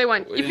 That's all they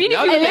want. Even if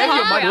Now you they have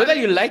your pay, money. Whether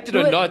you liked it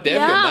or not, they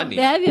have your money.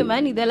 They have your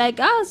money. They're like,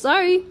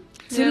 sorry,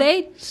 too Yeah.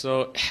 late.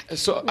 So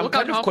I'm Walk kind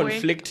out of halfway.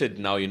 conflicted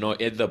now, you know,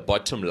 at the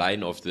bottom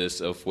line of this,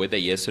 of whether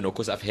yes or no,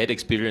 because I've had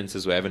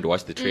experiences where I haven't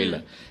watched the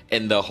trailer,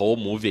 and the whole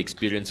movie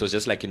experience was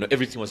just like, you know,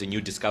 everything was a new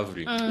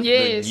discovery. You know,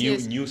 Yes, new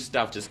yes. new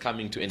stuff just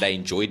coming to, and I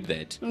enjoyed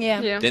that. Yeah.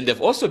 Yeah. Then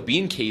there've also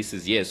been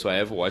cases, yes, where I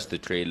have watched the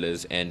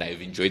trailers and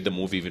I've enjoyed the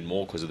movie even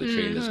more because of the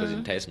trailers, because it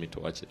enticed me to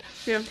watch it.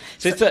 Yeah.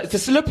 So it's a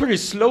slippery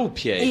slope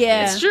here.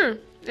 Yeah. It's true.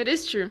 It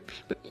is true.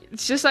 But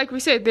it's just like we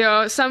said, there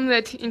are some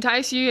that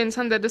entice you and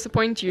some that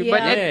disappoint you.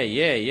 But Yeah.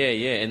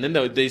 Yeah. And then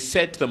they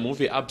set the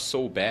movie up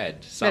so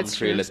bad, some That's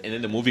true. trailers, and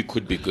then the movie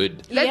could be good.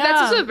 that's Yeah.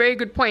 also a very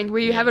good point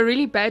where you have a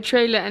really bad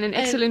trailer and an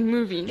excellent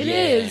movie. It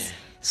is.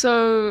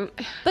 So,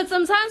 But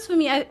sometimes for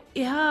me,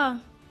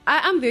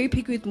 I'm very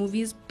picky with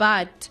movies,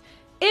 but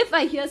if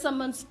I hear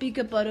someone speak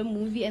about a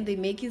movie and they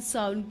make it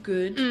sound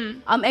good,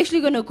 I'm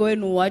actually going to go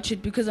and watch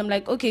it because I'm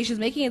like, okay, she's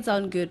making it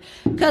sound good.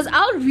 Because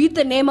I'll read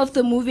the name of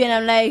the movie and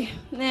I'm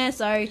like,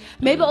 sorry.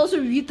 Maybe also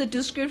read the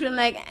description,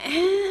 like,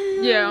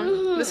 yeah,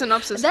 the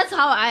synopsis. That's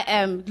how I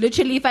am.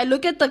 Literally, if I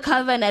look at the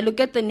cover and I look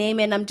at the name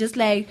and I'm just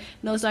like,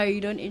 no, sorry, you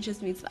don't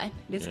interest me, it's fine.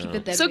 Let's keep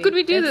it that So way. could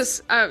we do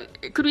That's-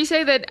 this? Could we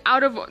say that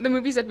out of the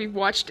movies that we've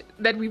watched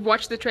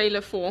the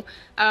trailer for,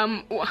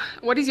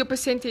 what is your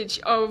percentage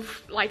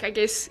of, like, I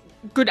guess,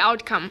 good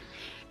outcome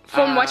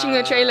from watching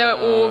the trailer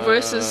or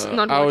versus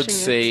not watching I would it?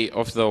 say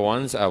of the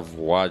ones I've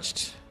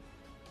watched,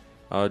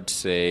 I would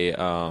say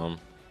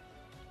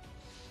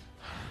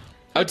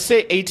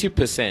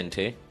 80%,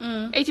 eh?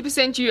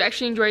 80% you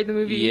actually enjoyed the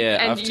movie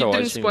Yeah, and after you didn't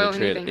watching spoil the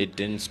trailer, anything. it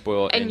didn't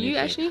spoil And anything. you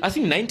actually? I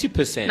think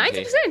 90%.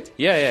 90%?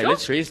 Yeah, Sure.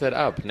 let's raise that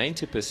up.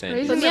 90%.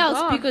 Raise For it me, I'll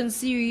up. speak on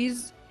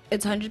series.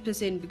 It's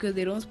 100% because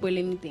they don't spoil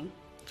anything.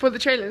 For the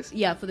trailers.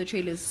 Yeah, for the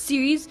trailers.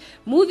 Series,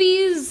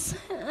 movies,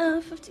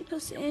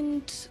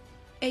 50%,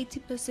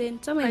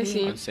 80%, somewhere I in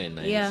see. there. I'd say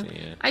 90, Yeah.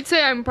 yeah. I'd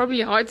say I'm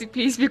probably hard to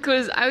please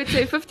because I would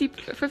say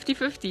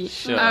 50-50.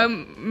 Sure.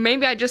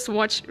 Maybe I just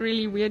watch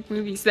really weird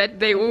movies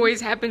that they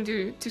always happen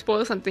to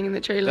spoil something in the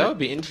That trailer. would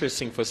be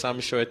interesting for some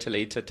show at a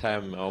later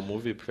time, our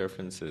movie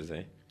preferences,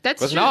 eh? That's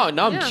Because true.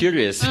 now I'm Yeah.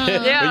 curious.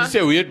 When Yeah. you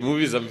say weird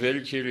movies, I'm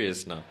very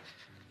curious now.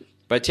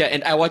 But yeah,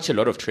 and I watch a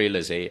lot of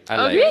trailers, eh?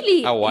 I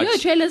Really? I watch. You're a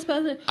trailers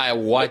person? I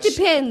watch It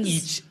depends.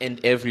 each and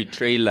every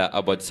trailer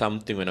about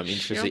something when I'm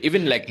interested. Sure.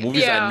 Even like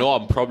movies Yeah. I know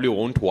I probably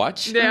won't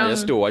watch. Yeah. I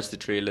just to watch the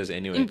trailers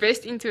anyway.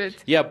 Invest into it.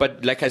 Yeah,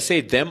 but like I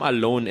say, them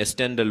alone as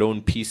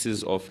standalone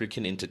pieces of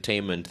freaking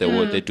entertainment,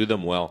 they do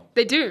them well.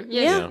 They do.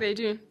 Yes, Yeah. they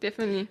do.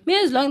 Definitely. Me,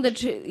 as long the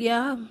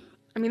yeah.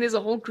 I mean, there's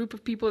a whole group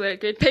of people that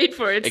get paid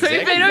for it. So if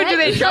Exactly. they don't do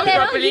their job They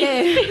don't properly,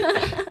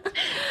 care.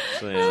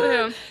 So, yeah. so,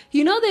 yeah.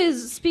 You know,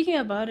 there's speaking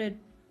about it.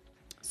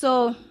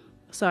 So,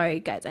 sorry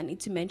guys, I need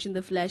to mention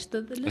the Flash.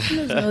 The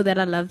listeners know that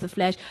I love the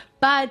Flash,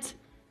 but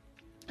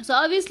so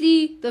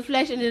obviously the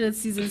Flash ended at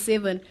season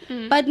 7,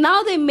 but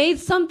now they made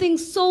something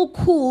so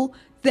cool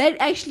that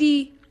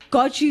actually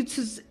got you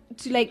to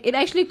it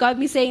actually got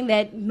me saying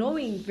that,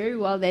 knowing very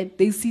well that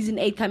there's season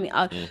 8 coming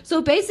out.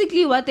 So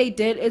basically what they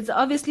did is,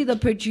 obviously the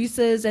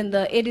producers and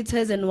the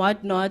editors and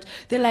whatnot,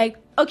 they're like,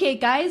 okay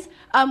guys,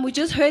 we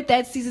just heard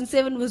that season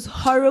 7 was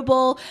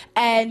horrible,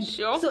 and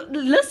Sure. so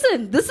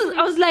listen,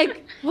 I was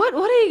like, what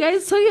are you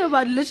guys talking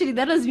about? Literally,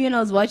 that was me when I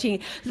was watching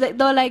it. Like,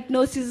 they were like,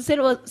 no,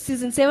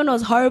 season 7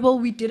 was horrible,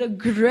 we did a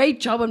great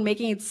job on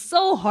making it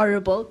so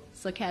horrible.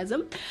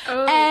 Sarcasm.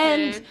 Oh,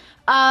 And okay.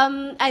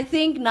 I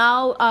think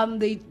now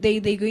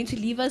they're going to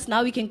leave us.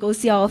 Now we can go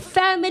see our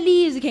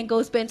families. We can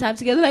go spend time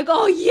together. Like,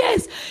 oh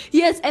yes.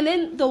 And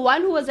then the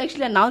one who was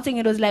actually announcing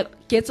it was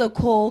like, gets a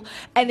call,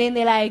 and then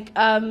they're like,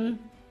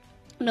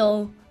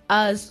 no.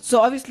 So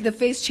obviously the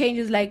face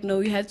changes. Like, no,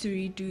 we have to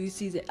redo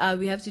season.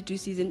 We have to do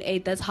season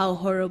 8. That's how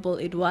horrible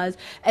it was.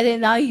 And then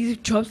now he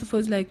drops the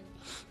phone. Like,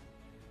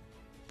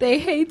 they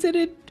hated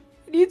it.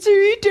 Need to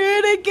redo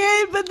it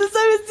again, but this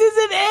time it's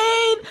season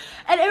 8,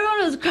 and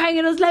everyone was crying,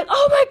 and I was like,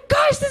 oh my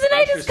gosh, season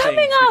 8 is Interesting,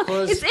 coming out.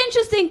 because- It's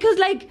interesting because,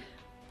 like,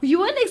 you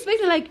weren't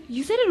expecting, like,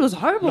 you said it was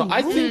horrible. No,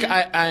 I think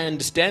I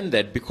understand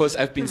that, because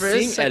I've been Reverse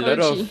seeing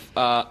psychology.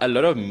 a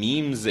lot of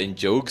memes and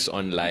jokes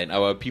online.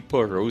 Our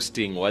people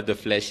roasting what the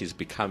Flash is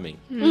becoming.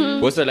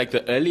 Mm-hmm. Also, like,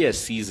 the earlier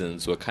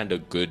seasons were kind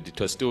of good.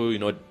 It was still,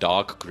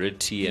 dark,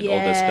 gritty, and all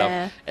that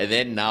Yeah. stuff. And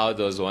then now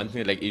there was one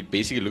thing, like, it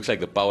basically looks like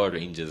the Power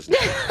Rangers.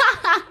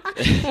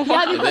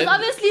 Yeah, because then-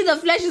 obviously the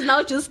Flash is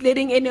now just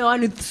letting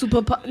anyone with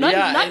superpower. Not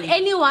and-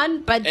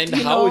 anyone, but And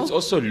you how know. it's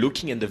also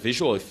looking, and the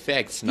visual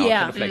effects now Yeah.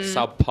 kind of like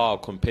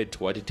subpar compared to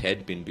what it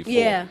had been before.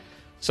 Yeah.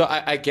 So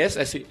I guess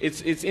I see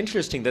it's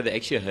interesting that they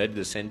actually heard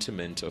the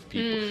sentiment of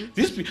people.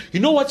 You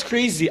know what's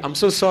crazy? I'm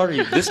so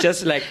sorry. This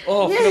just like,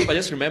 Philip, I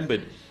just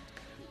remembered.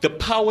 The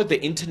power the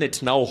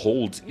internet now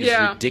holds is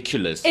Yeah.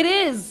 ridiculous. It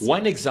is.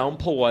 One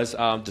example was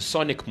the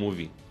Sonic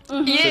movie.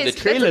 Yes, the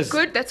trailers-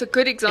 that's a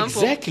good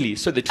example. Exactly.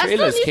 So the I still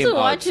trailers need came to out.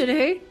 watch it,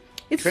 hey?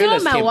 It's still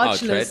Trailers on my came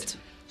watch out, list. right?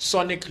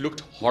 Sonic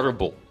looked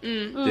horrible.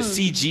 The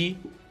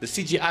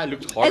CGI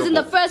looked horrible. As in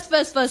the first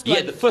one.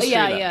 Yeah, the first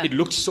trailer. Yeah. It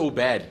looked so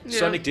bad. Yeah.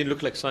 Sonic didn't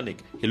look like Sonic.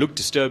 He looked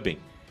disturbing.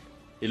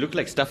 It looked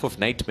like stuff of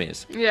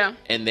nightmares. Yeah.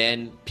 And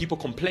then people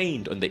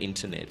complained on the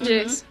internet,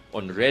 Yes.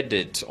 on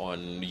Reddit,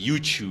 on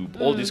YouTube,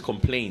 all these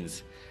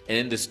complaints. And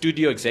then the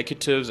studio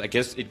executives, I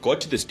guess it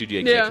got to the studio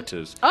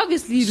executives.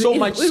 Obviously. So it-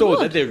 much it so would.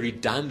 that they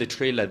redone the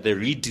trailer, they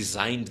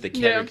redesigned the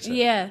Yeah. character.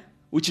 Yeah.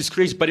 Which is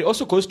crazy, but it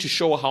also goes to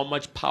show how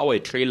much power a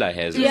trailer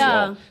has as Yeah.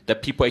 well.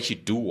 That people actually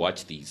do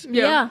watch these.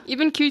 Yeah.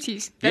 Even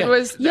cuties. That Yeah.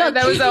 was Yeah,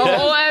 that was a cuties.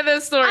 whole other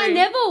story. I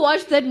never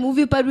watched that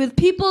movie, but with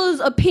people's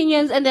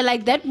opinions, and they're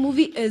like, that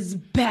movie is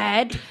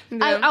bad.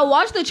 Yeah. I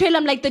watched the trailer,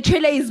 I'm like, the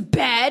trailer is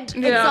bad.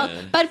 And Yeah. so-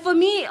 but for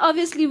me,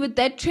 obviously, with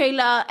that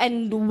trailer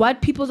and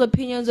what people's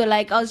opinions were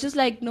like, I was just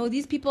like, no,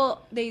 these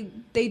people, they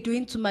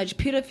doing too much.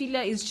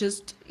 Pedophilia is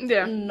just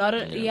Yeah. not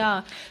a,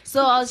 yeah.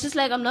 So I was just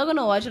like, I'm not going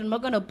to watch it. I'm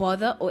not going to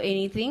bother or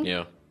anything. Yeah.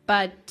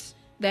 But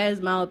that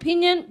is my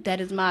opinion. That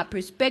is my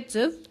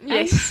perspective.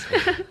 Yes.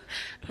 And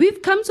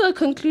we've come to a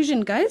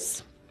conclusion,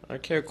 guys.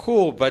 Okay,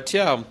 cool. But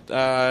yeah,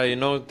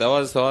 that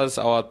was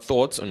our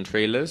thoughts on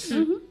trailers.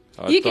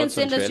 Our You can thoughts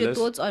on send us your trailers.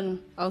 thoughts on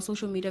our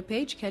social media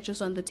page. Catch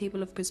us on the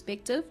Table of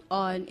Perspective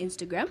on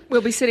Instagram.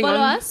 We'll be sitting Follow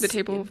on us, the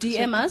table.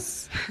 DM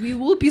us. We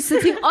will be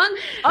sitting on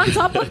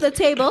top of the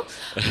table.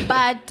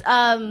 But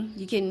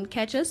you can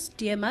catch us,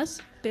 DM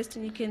us. Best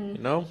and you can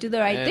do the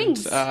right and,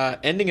 things.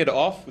 Ending it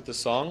off with a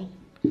song.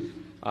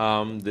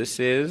 This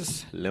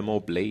is Limo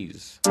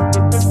Blaze.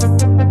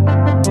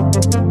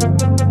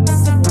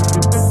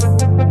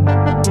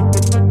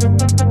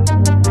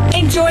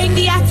 Enjoying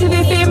the Active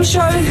FM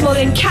shows? Well,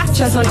 then catch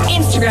us on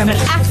Instagram at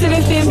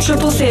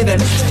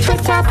ActiveFM777,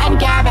 Twitter and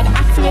Gab at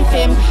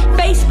ActiveFM,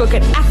 Facebook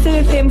at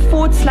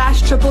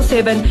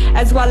ActiveFM/777,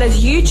 as well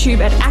as YouTube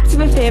at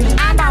ActiveFM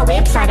and our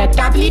website at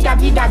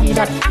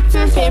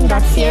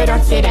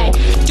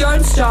www.activefm.co.za.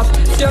 Don't stop,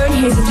 don't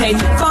hesitate.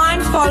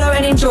 Find, follow,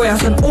 and enjoy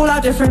us on all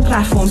our different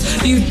platforms.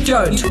 You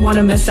don't want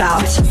to miss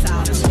out.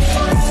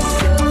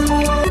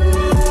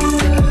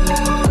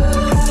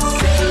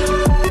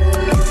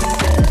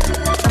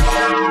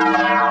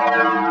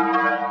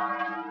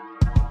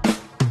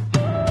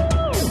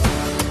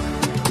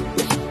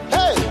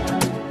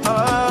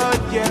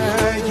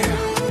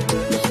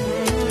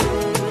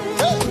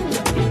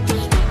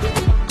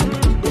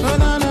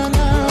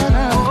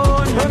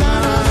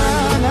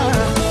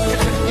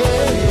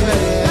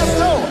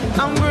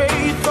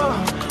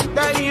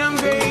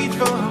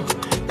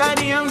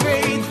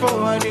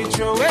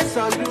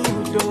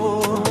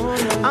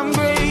 I'm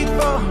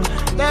grateful,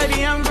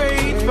 Daddy, I'm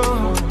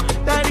grateful.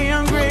 Daddy,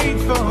 I'm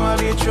grateful. I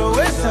did your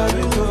way,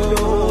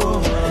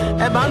 saludo.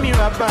 Eba mi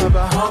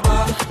rababa,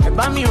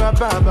 eba mi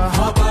rababa,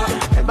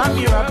 eba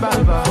mi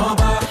rababa,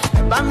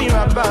 eba mi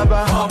rababa,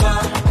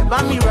 eba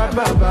mi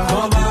rababa,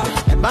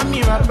 eba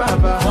mi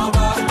rababa,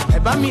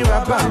 eba mi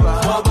rababa,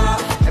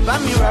 eba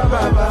mi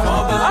rababa.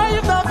 Are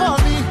you there for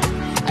me?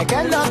 I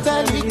cannot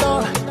tell it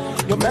all.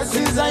 Your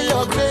blessings and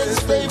your grace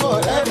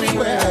favor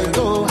everywhere I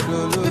go.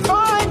 Before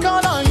I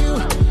call on you,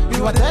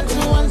 you are there to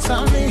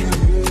answer me.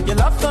 Your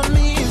love for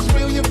me is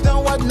real. You've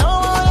done what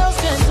no one else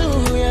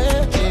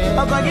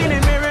bagine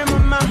mere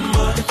mama,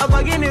 a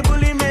bagine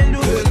bully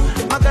melu.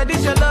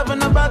 Makadisha love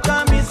and a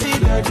baka me see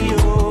daddy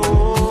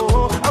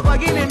oh. A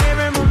bagine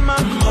mere mama,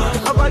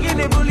 a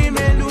bagine bully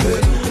melu.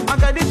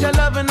 Makadisha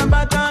love and a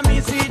baka me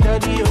see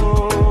daddy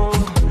oh.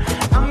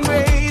 I'm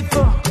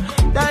grateful,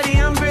 daddy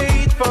I'm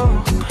grateful,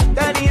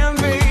 daddy I'm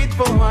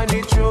grateful. I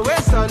need you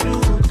a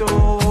salute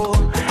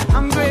oh.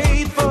 I'm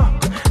grateful,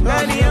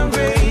 daddy I'm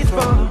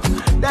grateful,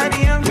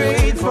 daddy I'm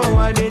grateful.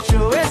 I need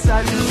you a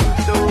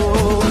salute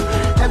oh.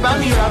 Eba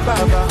mi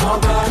rababa,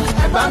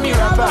 eba mi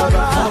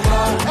rababa,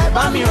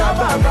 eba mi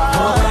rababa,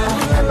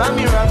 eba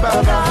mi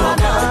rababa,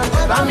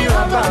 eba mi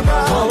rababa,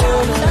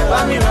 eba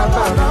mi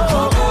rababa,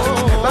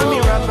 eba mi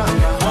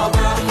rababa,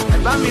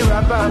 eba mi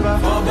rababa.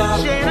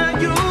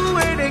 Shana, you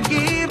way to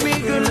give me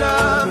good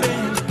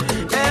loving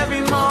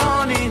every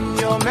morning.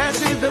 Your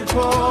message the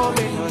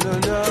pouring.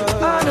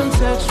 I done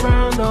searched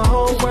round the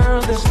whole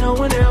world. There's no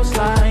one else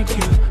like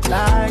you,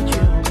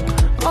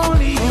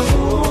 only you.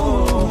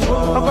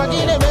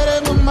 Opagine bere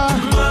mama,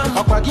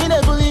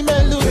 opagine bully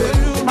melu.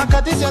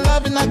 Makatis your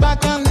love in the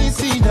back and this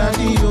see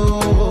daddy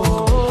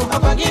oh.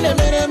 Opagine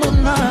bere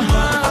mama,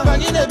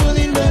 opagine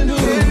bully melu.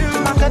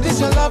 Makatis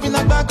your love in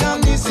the back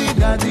and this see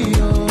daddy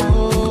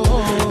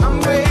oh. I'm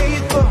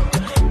grateful,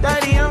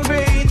 daddy I'm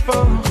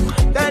grateful,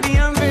 daddy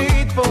I'm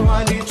grateful.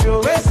 I need you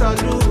a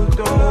salute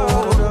oh.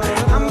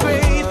 I'm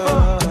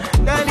grateful,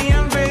 daddy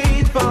I'm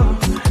grateful,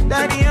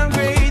 daddy I'm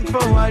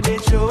grateful. I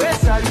need you a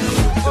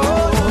salute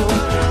oh.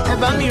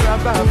 Eba mi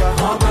rababa,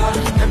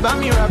 eba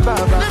mi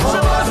rababa,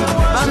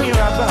 eba mi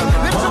rababa,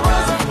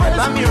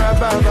 eba mi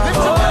rababa,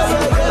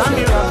 eba mi rababa, eba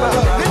mi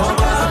rababa,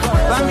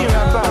 eba mi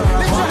rababa,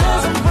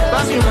 eba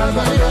mi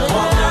rababa,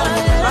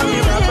 eba mi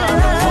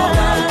rababa,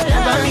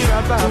 eba mi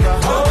rababa,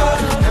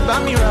 eba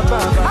mi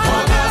rababa,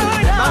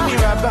 eba mi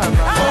rababa,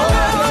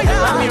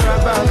 eba mi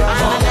rababa,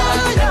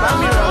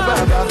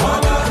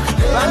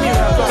 eba mi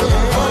rababa,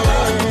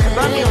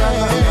 eba mi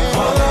rababa.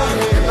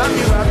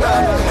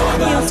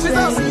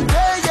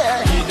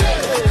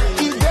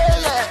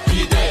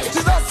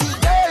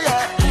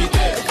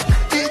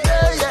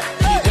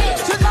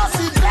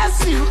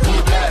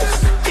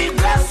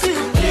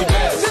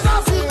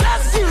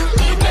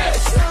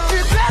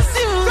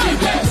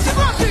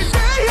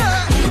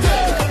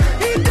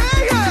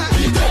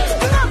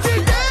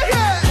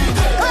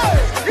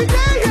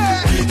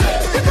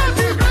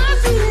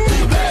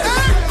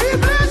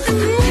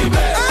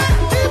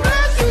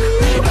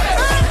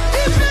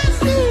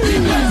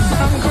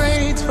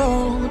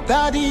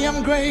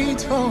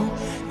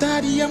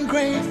 Daddy, I'm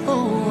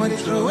grateful. What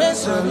is true is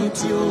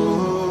salute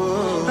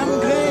you. I'm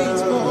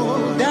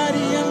grateful.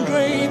 Daddy, I'm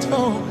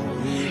grateful.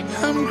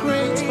 I'm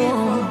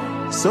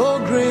grateful. So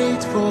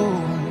grateful.